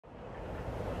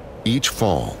Each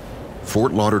fall,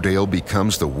 Fort Lauderdale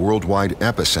becomes the worldwide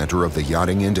epicenter of the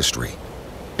yachting industry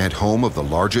and home of the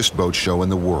largest boat show in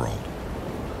the world.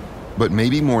 But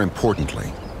maybe more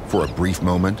importantly, for a brief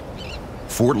moment,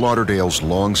 Fort Lauderdale's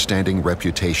long-standing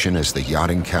reputation as the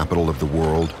yachting capital of the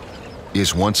world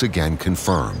is once again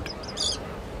confirmed.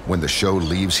 When the show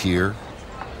leaves here,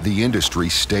 the industry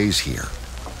stays here,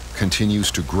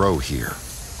 continues to grow here,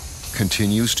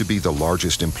 continues to be the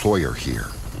largest employer here,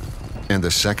 and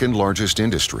the second largest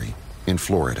industry in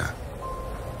Florida.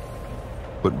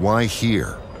 But why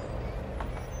here?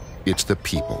 It's the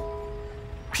people.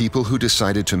 People who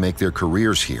decided to make their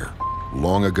careers here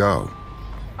long ago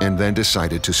and then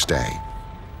decided to stay.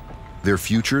 Their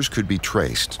futures could be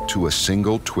traced to a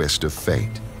single twist of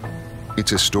fate.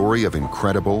 It's a story of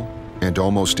incredible and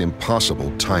almost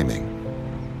impossible timing,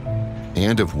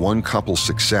 and of one couple's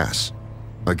success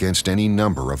against any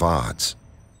number of odds.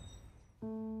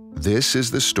 This is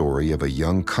the story of a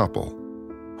young couple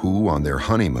who, on their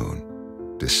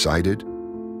honeymoon, decided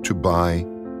to buy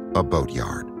a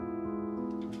boatyard.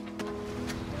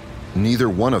 Neither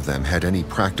one of them had any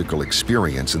practical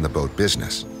experience in the boat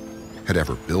business, had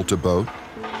ever built a boat,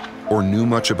 or knew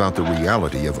much about the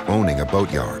reality of owning a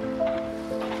boatyard.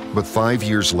 But 5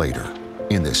 years later,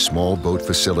 in this small boat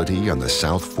facility on the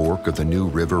South Fork of the New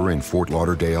River in Fort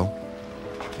Lauderdale,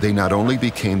 they not only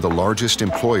became the largest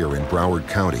employer in Broward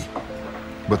County,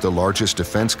 but the largest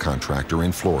defense contractor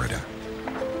in Florida.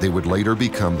 They would later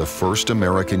become the first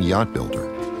American yacht builder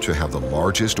to have the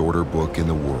largest order book in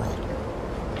the world.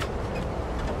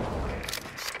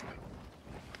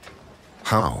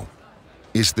 How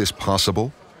is this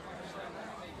possible?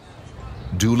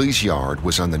 Dooley's yard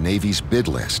was on the Navy's bid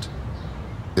list,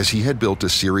 as he had built a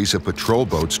series of patrol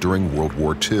boats during World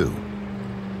War II.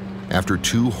 After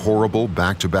 2 horrible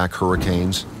back-to-back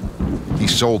hurricanes, he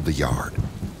sold the yard.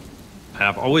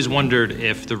 I've always wondered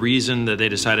if the reason that they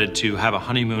decided to have a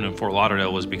honeymoon in Fort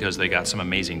Lauderdale was because they got some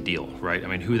amazing deal, right? I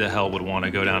mean, who the hell would want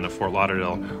to go down to Fort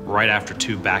Lauderdale right after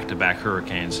 2 back-to-back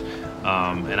hurricanes?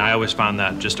 And I always found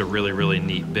that just a really, really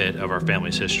neat bit of our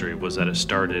family's history, was that it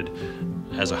started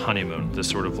as a honeymoon, this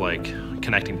sort of like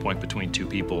connecting point between 2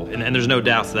 people. And there's no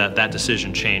doubt that that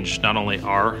decision changed not only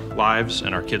our lives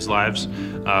and our kids' lives,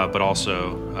 but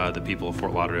also the people of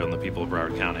Fort Lauderdale and the people of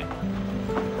Broward County.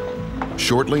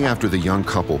 Shortly after the young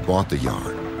couple bought the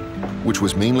yard, which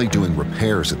was mainly doing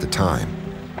repairs at the time,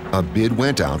 a bid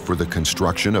went out for the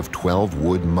construction of 12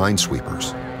 wood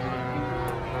minesweepers.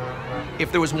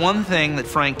 If there was one thing that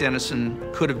Frank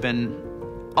Denison could have been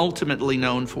ultimately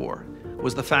known for,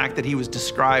 was the fact that he was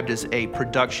described as a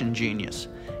production genius.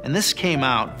 And this came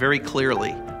out very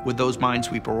clearly with those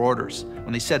minesweeper orders,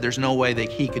 when they said there's no way that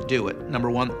he could do it.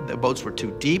 Number one, the boats were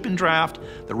too deep in draft,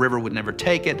 the river would never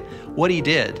take it. What he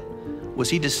did was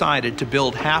he decided to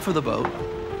build half of the boat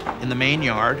in the main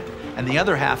yard and the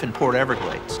other half in Port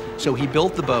Everglades. So he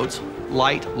built the boats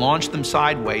light, launched them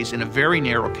sideways in a very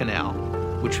narrow canal,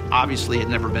 which obviously had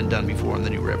never been done before in the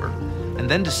New River, and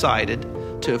then decided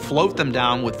to float them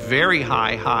down with very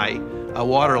high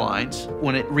water lines.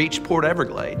 When it reached Port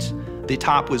Everglades, the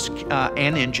top was,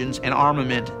 and engines and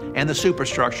armament and the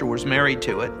superstructure was married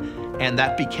to it, and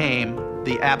that became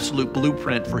the absolute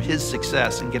blueprint for his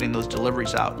success in getting those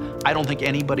deliveries out. I don't think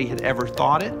anybody had ever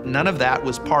thought it. None of that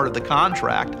was part of the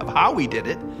contract of how we did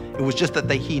it. It was just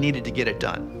that he needed to get it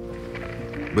done.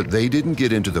 But they didn't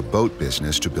get into the boat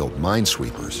business to build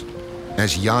minesweepers,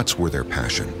 as yachts were their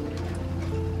passion.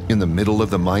 In the middle of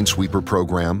the minesweeper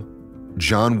program,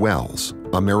 John Wells,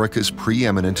 America's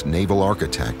preeminent naval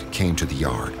architect, came to the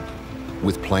yard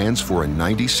with plans for a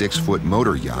 96-foot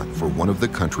motor yacht for one of the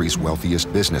country's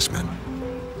wealthiest businessmen.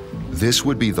 This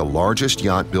would be the largest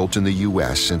yacht built in the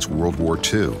U.S. since World War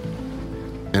II,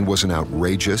 and was an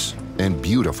outrageous and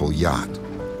beautiful yacht.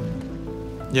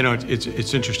 You know,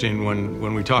 it's interesting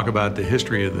when we talk about the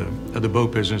history of the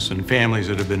boat business and families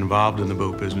that have been involved in the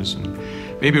boat business, and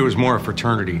maybe it was more a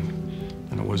fraternity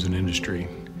than it was an industry.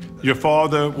 Your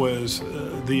father was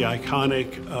the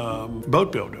iconic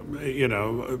boat builder. You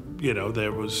know,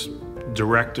 there was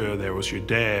director, there was your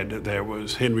dad, there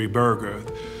was Henry Berger.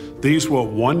 These were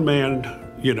one-man,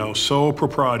 sole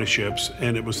proprietorships,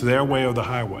 and it was their way or the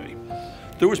highway.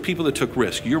 There was people that took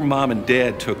risk. Your mom and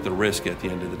dad took the risk at the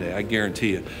end of the day, I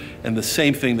guarantee you. And the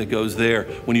same thing that goes there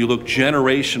when you look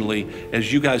generationally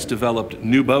as you guys developed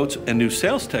new boats and new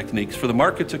sales techniques for the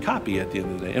market to copy at the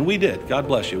end of the day. And we did, God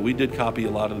bless you, we did copy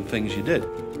a lot of the things you did.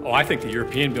 Oh, I think the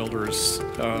European builders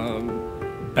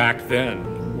back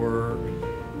then were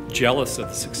jealous of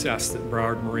the success that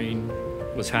Broward Marine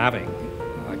was having.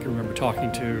 I can remember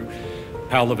talking to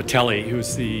Paolo Vitelli, who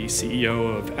was the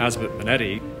CEO of Azabet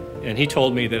Manetti. And he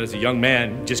told me that as a young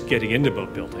man just getting into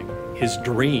boat building, his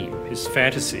dream, his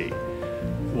fantasy,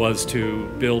 was to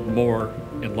build more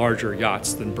and larger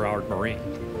yachts than Broward Marine.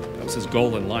 That was his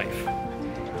goal in life.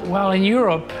 Well, in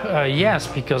Europe, yes,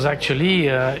 because actually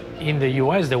in the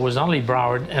US there was only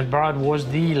Broward, and Broward was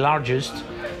the largest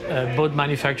boat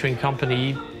manufacturing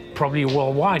company probably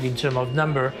worldwide in terms of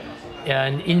number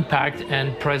and impact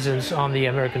and presence on the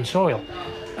American soil.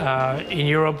 In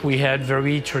Europe we had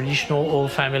very traditional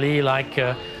old family like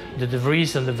the De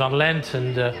Vries and the Van Lent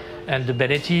and the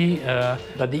Benetti,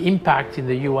 but the impact in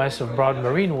the US of Broward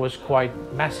Marine was quite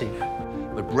massive.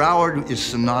 But Broward is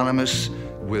synonymous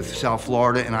with South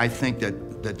Florida, and I think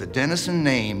that the Denison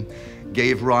name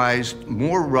gave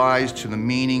more rise to the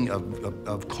meaning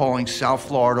of calling South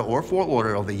Florida or Fort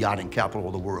Lauderdale the yachting capital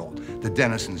of the world. The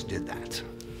Denisons did that.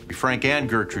 Frank and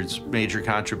Gertrude's major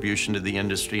contribution to the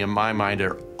industry, in my mind,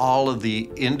 are all of the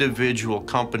individual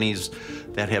companies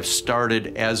that have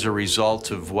started as a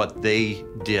result of what they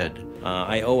did.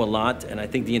 I owe a lot, and I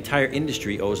think the entire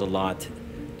industry owes a lot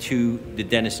to the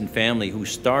Denison family who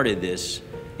started this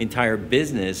entire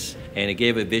business, and it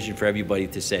gave a vision for everybody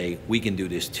to say, we can do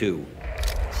this too.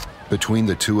 Between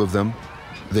the two of them,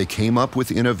 they came up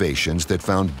with innovations that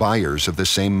found buyers of the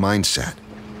same mindset.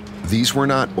 These were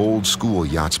not old-school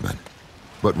yachtsmen,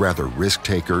 but rather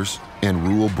risk-takers and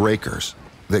rule breakers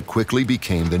that quickly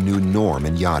became the new norm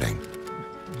in yachting.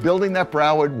 Building that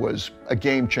Broward was a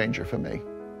game changer for me.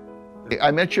 I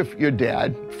met your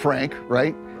dad, Frank,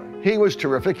 right? He was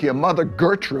terrific. Your mother,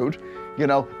 Gertrude, you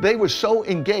know, they were so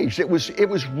engaged. It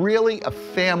was really a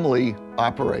family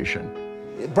operation.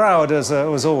 Broward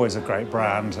was always a great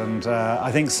brand, and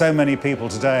I think so many people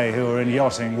today who are in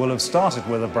yachting will have started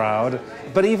with a Broward,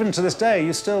 but even to this day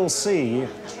you still see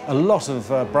a lot of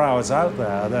Browards out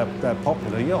there. They're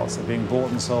popular yachts. They're being bought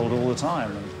and sold all the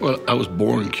time. Well, I was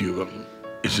born in Cuba.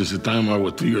 It's just the time I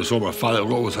was 3 years old, my father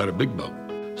always had a big boat.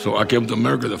 So I came to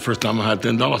America, the first time I had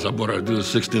 $10, I bought a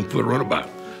 16-foot runabout.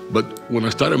 But when I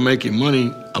started making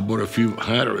money, I bought a few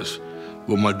Hatteras.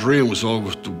 Well, my dream was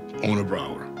always to own a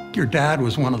Broward. Your dad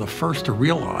was one of the first to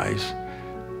realize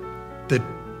that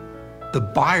the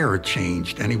buyer had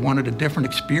changed and he wanted a different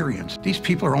experience. These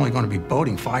people are only going to be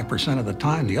boating 5% of the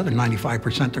time. The other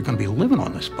 95% they're going to be living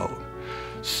on this boat.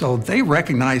 So they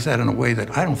recognized that in a way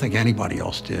that I don't think anybody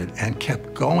else did and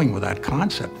kept going with that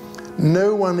concept.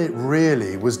 No one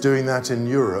really was doing that in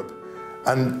Europe,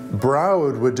 and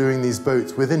Broward were doing these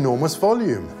boats with enormous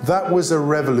volume. That was a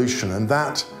revolution, and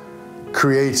that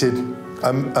created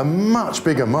a much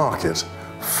bigger market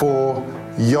for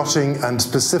yachting and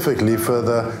specifically for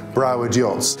the Broward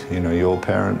yachts. You know, your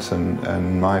parents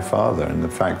and my father, and the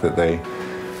fact that they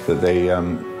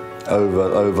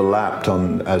overlapped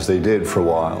on as they did for a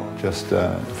while, just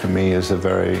for me is a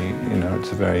very, you know,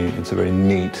 it's a very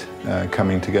neat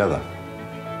coming together.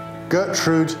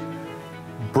 Gertrude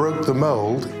broke the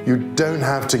mold. You don't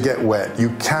have to get wet. You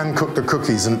can cook the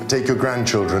cookies and take your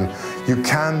grandchildren. You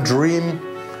can dream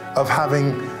of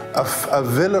having a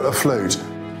villa afloat.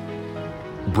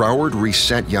 Broward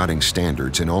reset yachting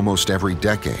standards in almost every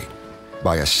decade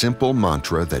by a simple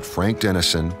mantra that Frank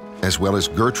Denison, as well as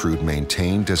Gertrude,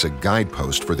 maintained as a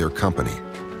guidepost for their company.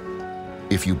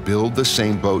 If you build the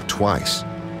same boat twice,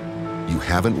 you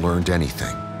haven't learned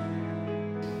anything.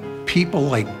 People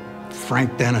like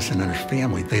Frank Denison and his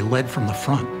family, they led from the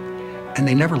front, and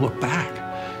they never looked back.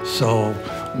 So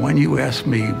when you ask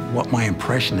me what my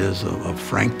impression is of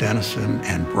Frank Denison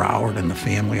and Broward and the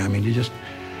family, I mean,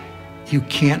 you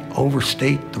can't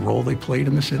overstate the role they played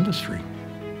in this industry.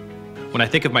 When I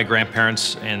think of my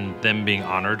grandparents and them being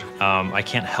honored, I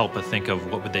can't help but think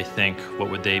of what would they think,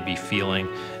 what would they be feeling,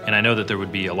 and I know that there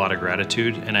would be a lot of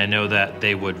gratitude, and I know that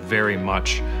they would very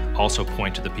much also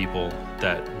point to the people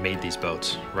that made these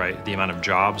boats, right? The amount of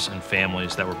jobs and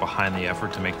families that were behind the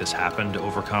effort to make this happen, to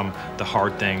overcome the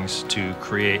hard things, to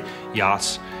create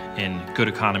yachts in good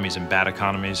economies and bad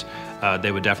economies.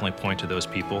 They would definitely point to those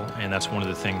people, and that's one of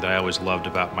the things that I always loved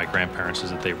about my grandparents,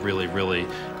 is that they really, really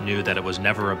knew that it was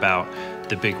never about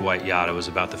the big white yacht, it was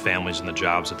about the families and the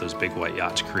jobs that those big white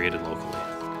yachts created locally.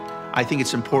 I think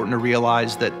it's important to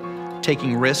realize that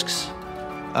taking risks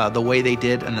the way they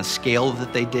did and the scale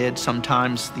that they did,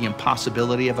 sometimes the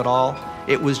impossibility of it all,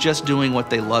 it was just doing what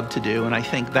they loved to do, and I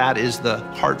think that is the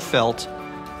heartfelt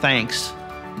thanks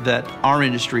that our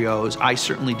industry owes. I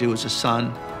certainly do as a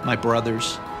son, my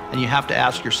brothers, and you have to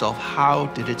ask yourself, how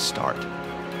did it start?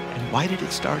 And why did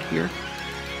it start here?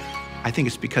 I think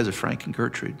it's because of Frank and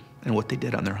Gertrude and what they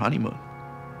did on their honeymoon.